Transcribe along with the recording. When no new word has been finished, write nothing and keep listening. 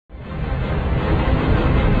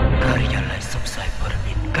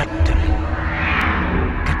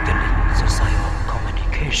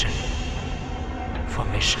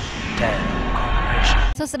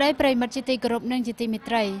ស្ដីប្រិមិត្តជាទីគោរពនិងជាទីមេ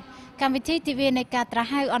ត្រីកម្មវិធីទិវានៃការត្រាស់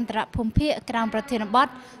ហៅអន្តរភូមិភាគក្រោមប្រធានបទ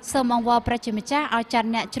សូមអង្វរប្រជាម្ចាស់ឲ្យចាត់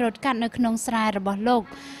អ្នកច្រូតកាត់នៅក្នុងស្រែរបស់លោក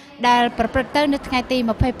ដែលប្រព្រឹត្តទៅនៅថ្ងៃទី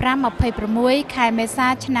25-26 ខែមេសា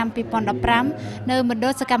ឆ្នាំ2015នៅមណ្ឌ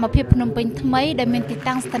លសកម្មភាពភ្នំពេញថ្មីដែលមានទី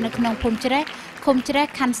តាំងស្ថិតនៅក្នុងភូមិច្រេះឃុំច្រេះ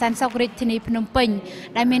ខណ្ឌសែនសុខរាជធានីភ្នំពេញ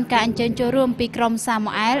ដែលមានការអញ្ជើញចូលរួមពីក្រុមសា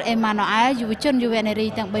ម៉ូអែលអេម៉ានូអែលយុវជនយុវនារី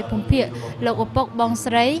ទាំង3ភូមិភាគលោកឪពុកបង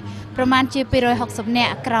ស្រីប្រមាណជា260នា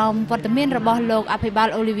ក់ក្រោមវត្តមានរបស់លោកអភិបាល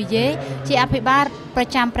អូលីវីយេជាអភិបាលប្រ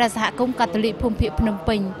ចាំព្រះសហគមន៍កាតូលិកភូមិភាគភ្នំ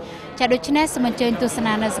ពេញចាដូច្នេះសូមអញ្ជើញទស្ស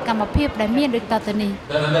នានៅសកម្មភាពដែលមានដូចតទៅនេះ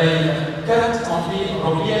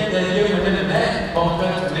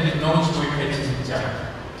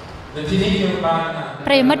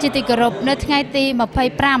ប្រិយមិត្តជាទីគោរពនៅថ្ងៃទី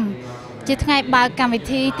25ជាថ្ងៃបើកកម្មវិ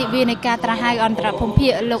ធីទិវានៃការត្រាស់ហៅអន្តរភូមិភា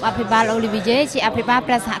គលោកអភិបាលអូលីវីយេជាអភិបាល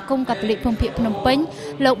ព្រះសហគមន៍កាតូលិកភូមិភាគភ្នំពេញ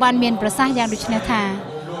លោកបានមានប្រសាសន៍យ៉ាងដូចនេះថា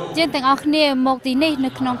យើងទាំងអស់គ្នាមកទីនេះនៅ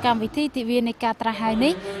ក្នុងកម្មវិធីទិវានៃការត្រាស់ហៅ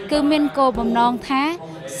នេះគឺមានគោលបំណងថា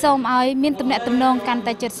សូមឲ្យមានទំនាក់ទំនងកាន់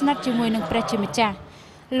តែជិតស្និទ្ធជាមួយនឹងព្រះជាម្ចាស់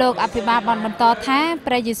លោកអភិបាលបានបន្តថា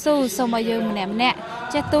ព្រះយេស៊ូវសូមឲ្យយើងម្នាក់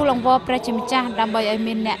ចេះទូលអង្វរព្រះជាម្ចាស់ដើម្បីឲ្យ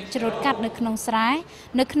មានអ្នកច្រូតកាត់នៅក្នុងស្រែ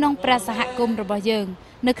នៅក្នុងព្រះសហគមន៍របស់យើង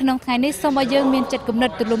នៅក្នុងថ្ងៃនេះសូមឲ្យយើងមានចិត្តគំនិ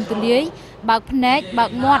តទូលំទូលាយបើកភ្នែកបើ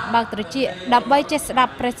កមាត់បើកត្រចៀកដើម្បីចេះស្ដា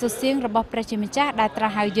ប់ព្រះសុសៀងរបស់ព្រះជាម្ចាស់ដែលត្រា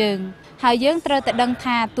ស់ហៅយើងហើយយើងត្រូវតែដឹង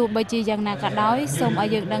ថាទោះបីជាយ៉ាងណាក៏ដោយសូមឲ្យ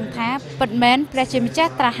យើងដឹងថាពិតមែនព្រះជាម្ចា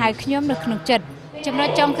ស់ត្រាស់ហៅខ្ញុំនៅក្នុងចិត្តចំណុច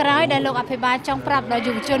ចុងក្រោយដែលលោកអភិបាលចង់ប្រាប់ដល់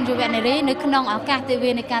យុវជនយុវនារីនៅក្នុងឱកាសទិ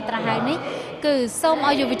វានៃការត្រាស់ហៅនេះគឺសូម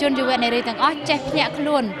ឲ្យយុវជនយុវនារីទាំងអស់ចេះភ្ញាក់ខ្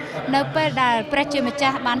លួននៅពេលដែលព្រះជាម្ចា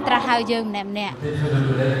ស់បានត្រាស់ហៅយើងម្នាក់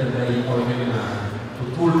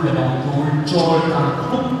ទូលទៅដល់ទូលចូលតាម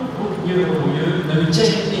គ្រប់យើងរបស់យើងនៅចេះ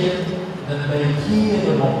គ្នាដើម្បីជារ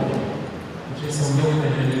បស់ជាសូមយក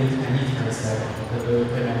ទៅរៀនថ្ងៃនេះថ្ងៃស្អែកទៅ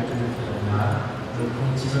ពេលណាទៅដំណើរឬក្នុង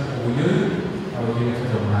ជីវិតរបស់យើងឲ្យយើងទៅ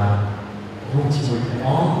ដំណើររួមជាមួយព្រះអ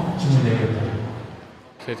ង្គជាមួយនឹងព្រះ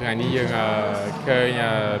คือថ្ងៃនេះយើងឃើញ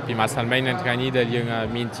ពីម៉ាសាល់មេងនៅថ្ងៃនេះដែលយើង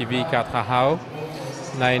មានជីវីការត្រាស់ហៅ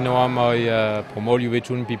ណៃនាំឲ្យប្រមូលយុវជ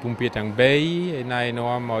នពីភូមិភាគទាំង3ណៃ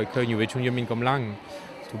នាំឲ្យឃើញយុវជនយើងមានកម្លាំង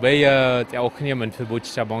ទោះបីតែអស់គ្នាមិនធ្វើបុ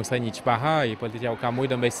ច្ចាបងស្រីនេះច្បាស់ហើយប៉ុន្តែឱកាសមួយ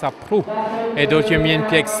ដើម្បីសាប់ព្រោះហើយដូចជាមាន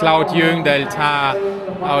ពាក្យស្លោកយើងដែលថា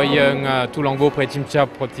ឲ្យយើងទូលអង្វរព្រះជាម្ចាស់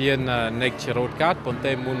ប្រទាននៃជារោតកាត់ប៉ុន្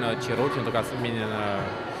តែមុនជារោតយើងត្រូវការមាន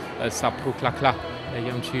សាប់ព្រោះខ្លះហើយ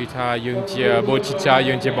យើងជឿថាយើងជាបុច្ចា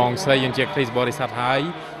យើងជាបងស្រីយើងជាគ្រីស្ទបរិស័ទហើយ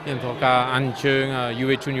យើងត្រូវការអញ្ជើញយុ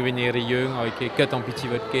វជនយុវនារីយើងឲ្យគេគិតអំពីជី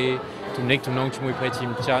វិតគេទំនាក់ទំនងជាមួយព្រះជា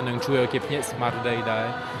ម្ចាស់និងជួយឲ្យគេភ្ញាក់ស្មារតីដែរ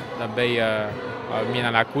ដើម្បីមាន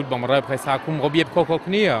អនាគតបំរើព្រះសាគុំរបៀបខុសៗ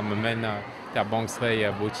គ្នាមិនមែនតែបងស្រី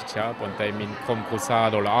បុច្ចាប៉ុន្តែមានក្រុមគ្រួសារ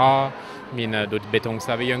ដ៏ល្អមានដូចបេតុង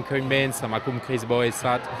សាវីយើងឃើញមែនសមាគមគ្រីស្ទបរិ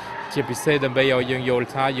ស័ទជាពិសេសដើម្បីឲ្យយើងយល់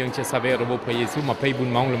ថាយើងជាសាវករបស់ព្រះយេស៊ូវ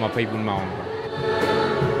24ម៉ោងឬ24ម៉ោង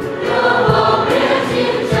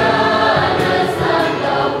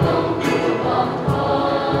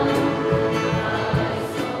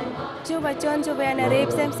យុវជនយុវនារី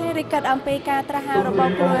ផ្សេងៗរីកាត់អំពីការត្រាស់ហៅរប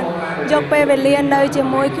ស់ខ្លួនយកពេលវេលានៅជា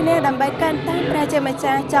មួយគ្នាដើម្បីកាន់តាមព្រះជាម្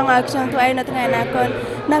ចាស់ចង់ឲ្យខ្ញុំធ្វើអីនៅថ្ងៃអនាគត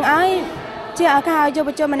នឹងឲ្យជាឱកាសឲ្យយុវ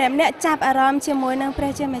ជនម្នាក់ចាប់អារម្មណ៍ជាមួយនឹងព្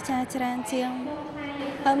រះជាម្ចាស់ច្រើនជាង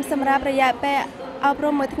សម្រាប់រយៈពេលអប់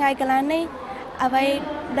រំមួយថ្ងៃកន្លងនេះអ្វី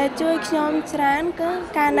ដែលជួយខ្ញុំច្រើនគឺ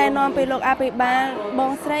ការណែនាំពីលោកអភិបាលប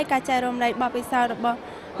ងស្រីការចែករំលែកបទពិសោធន៍របស់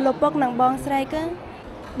លោកពុកនិងបងស្រីគឺ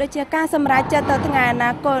ដូចជាការសម្រេចចិត្តទៅថ្ងៃអ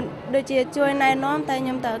នាគតដូចជាជួយណែនាំតែខ្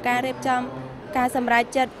ញុំត្រូវការរៀបចំការសម្រេច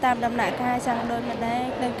ចិត្តតាមដំណាក់កាលយ៉ាងដូចម្ដេច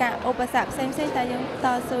និងការឧបសគ្គផ្សេងៗតែយើងត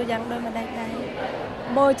ស៊ូយ៉ាងដូចម្ដេចដែរ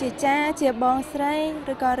បូជាចាជាបងស្រី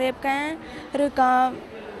ឬក៏រៀបការឬក៏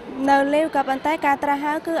នៅលេវក៏ប៉ុន្តែការត្រាស់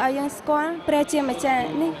ហៅគឺឲ្យយើងស្គាល់ព្រះជាម្ចាស់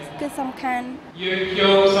នេះគឺសំខាន់យើង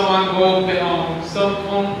ចូលសូមអង្វរព្រះអង្គសូម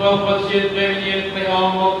អង្វរព្រះជាព្រះញាតិព្រះអ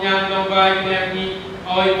ង្គមកញ៉ាំក្នុងវាយព្រះនេះ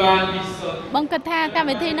ឲ្យបានពិសុទ្ធបងគិតថាកម្ម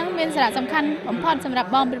វិធីហ្នឹងមានសារៈសំខាន់បំផុតសម្រាប់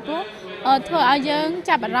បងព្រោះធ្វើឲ្យយើង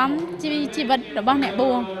ចាប់អារម្មណ៍ជីវិតរបស់អ្នក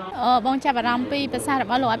បួងបងចាប់អារម្មណ៍ពីប្រសាសន៍រ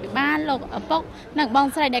បស់លោកអភិបាលលោកឪពុកនិងបង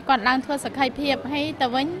ស្រីដែលគាត់ឡើងធ្វើសក្ខីភាពហើយទៅ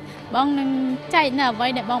វិញបងនឹងចែកនៅអ្វី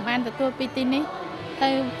ដែលបងបានទទួលពីទីនេះទៅ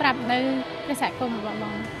ប្រាប់នៅព្រះសហគមន៍របស់ប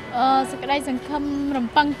ងសេចក្តីសង្ឃឹមរំ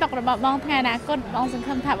ពឹងទុករបស់បងថ្ងៃអនាគតបងសង្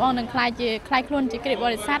ឃឹមថាបងនឹងខ្លាយខ្លួនជាគ្រីស្ទប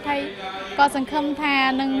រិស័ទហើយក៏សង្ឃឹមថា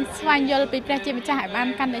នឹងស្វែងយល់ពីព្រះជាម្ចាស់ឲ្យបាន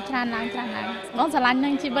កាន់តែច្រើនឡើងបងស្រឡាញ់នឹ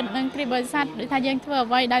ងជីវិតនឹងគ្រីស្ទបរិស័ទដូចថាយើងធ្វើ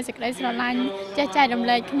អ្វីដោយសេចក្តីស្រឡាញ់ចេះចែករំ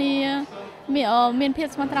លែកគ្នាមានភាព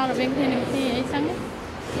ស្មោះត្រង់រវាងគ្នានឹងគ្នាអីចឹង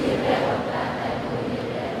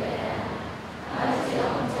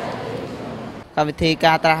កម្មវិធី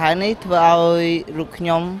ការត្រាស់ហៅនេះធ្វើឲ្យរូបខ្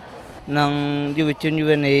ញុំ និងយុវជនយុ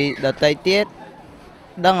វនីដទៃទៀត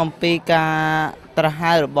ដឹងអំពីការត្រាស់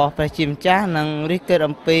ហៅរបស់ព្រះជាម្ចាស់និងរិះគិត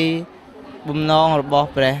អំពីបំណងរបស់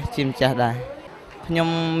ព្រះជាម្ចាស់ដែរខ្ញុំ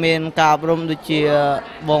មានការអប់រំដូចជា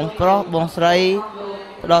បងប្រុសបងស្រី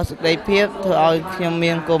ផ្ដល់សេចក្តីភាពធ្វើឲ្យខ្ញុំ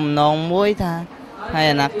មានគោលបំណងមួយថាហើយ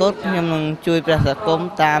អនាគតខ្ញុំនឹងជួយព្រះសង្គម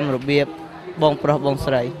តាមរបៀបបងប្រុសបង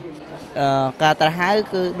ស្រីការត្រាស់ហៅ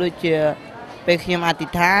គឺដូចជាពេលខ្ញុំអធិ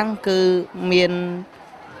ដ្ឋានគឺមាន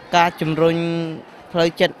ការជំរុញផ្លូវ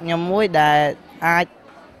ចិត្តខ្ញុំមួយដែលអាច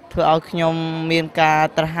ធ្វើឲ្យខ្ញុំមានការ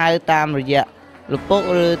ត្រាស់ហៅតាមរយៈឪពុក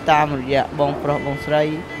ឬតាមរយៈបងប្រុសបងស្រី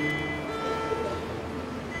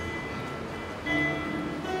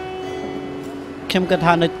ខ្ញុំគិត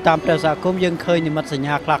ថានៅតាមព្រះសហគមន៍យើងឃើញនិមិត្តសញ្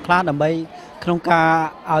ញាខ្លះៗដើម្បីក្នុងការ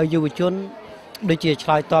ឲ្យយុវជនដូចជាឆ្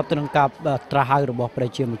លើយតបទៅនឹងការត្រាស់ហៅរបស់ព្រះ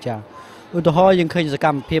ជាម្ចាស់ឧទាហរណ៍យើងឃើញសក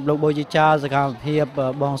ម្មភាពលោកបូជាចាសកម្មភាព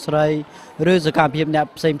បងស្រីឬសកម្មភាពអ្នក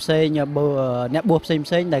ផ្សេងអ្នកបួសផ្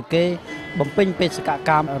សេងដែលគេបំពេញបេសក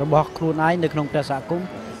កម្មរបស់ខ្លួនឯងនៅក្នុងព្រះសហគមន៍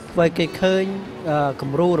ធ្វើឲ្យគេឃើញ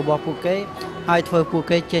គំរូរបស់ពួកគេហើយធ្វើពួក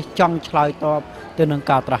គេចេះចង់ឆ្លើយតបទៅនឹង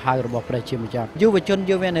ការត្រាស់ហៅរបស់ព្រះជាម្ចាស់យុវជន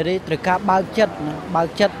យុវនារីត្រូវការបើកចិត្ត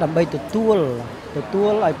ដើម្បីទទួល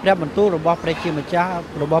ឲ្យព្រះបន្ទូលរបស់ព្រះជាម្ចាស់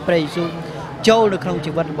របស់ព្រះយេស៊ូវចូលនៅក្នុង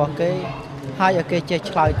ជីវិតរបស់គេហើយឲ្យគេចេះ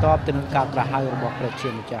ឆ្លើយតបទៅនឹងការត្រាស់ហៅរបស់ព្រះជា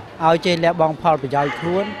ម្ចាស់ឲ្យចេះលះបង់ផលប្រយោជន៍ខ្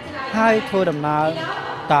លួនហើយធ្វើដំណើរ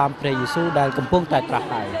តាមព្រះយេស៊ូវដែលកំពុងតែត្រាស់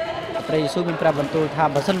ហៅព្រះយេស៊ូវមានប្រាប់បន្ទូលថា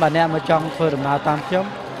បើសិនបើអ្នកមកចង់ធ្វើដំណើរតាមខ្ញុំ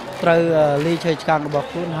ត្រូវលីឈើឆ្កាងរបស់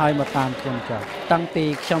ខ្លួនហើយមកតាមខ្ញុំចុះតាំងពី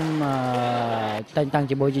ខ្ញុំតែងតាំង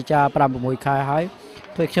ជាបូជាចា 5-6 ខែហើយ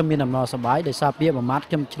ធ្វើខ្ញុំមានដំណរសប្បាយដោយសារពាក្យមួយម៉ាត់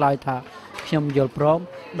ខ្ញុំឆ្លើយថាខ្ញុំយល់ព្រម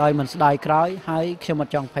ដោយមិនស្ដាយក្រោយហើយខ្ញុំអ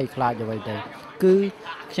ត់ចង់ភ័យខ្លាចអ្វីទេគឺ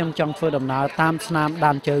ខ្ញុំចង់ធ្វើដំណើរតាមស្នាម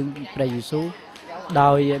ដានជើងព្រះយេស៊ូវ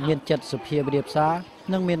ដោយមានចិត្តសុភាពរាបសារ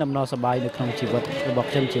និងមានដំណរសប្បាយនៅក្នុងជីវិតរបស់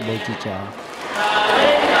ខ្ញុំជាបូជាចា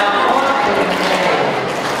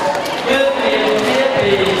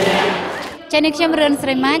ចា៎នេះខ្ញុំរឿនស្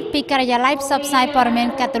រីម៉ាច់ពីការិយាល័យផ្សព្វផ្សាយព័ត៌មាន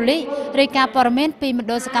កាតូលិករាយការណ៍ព័ត៌មានពីមណ្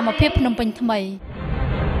ឌលសកម្មភាពភ្នំពេញថ្មី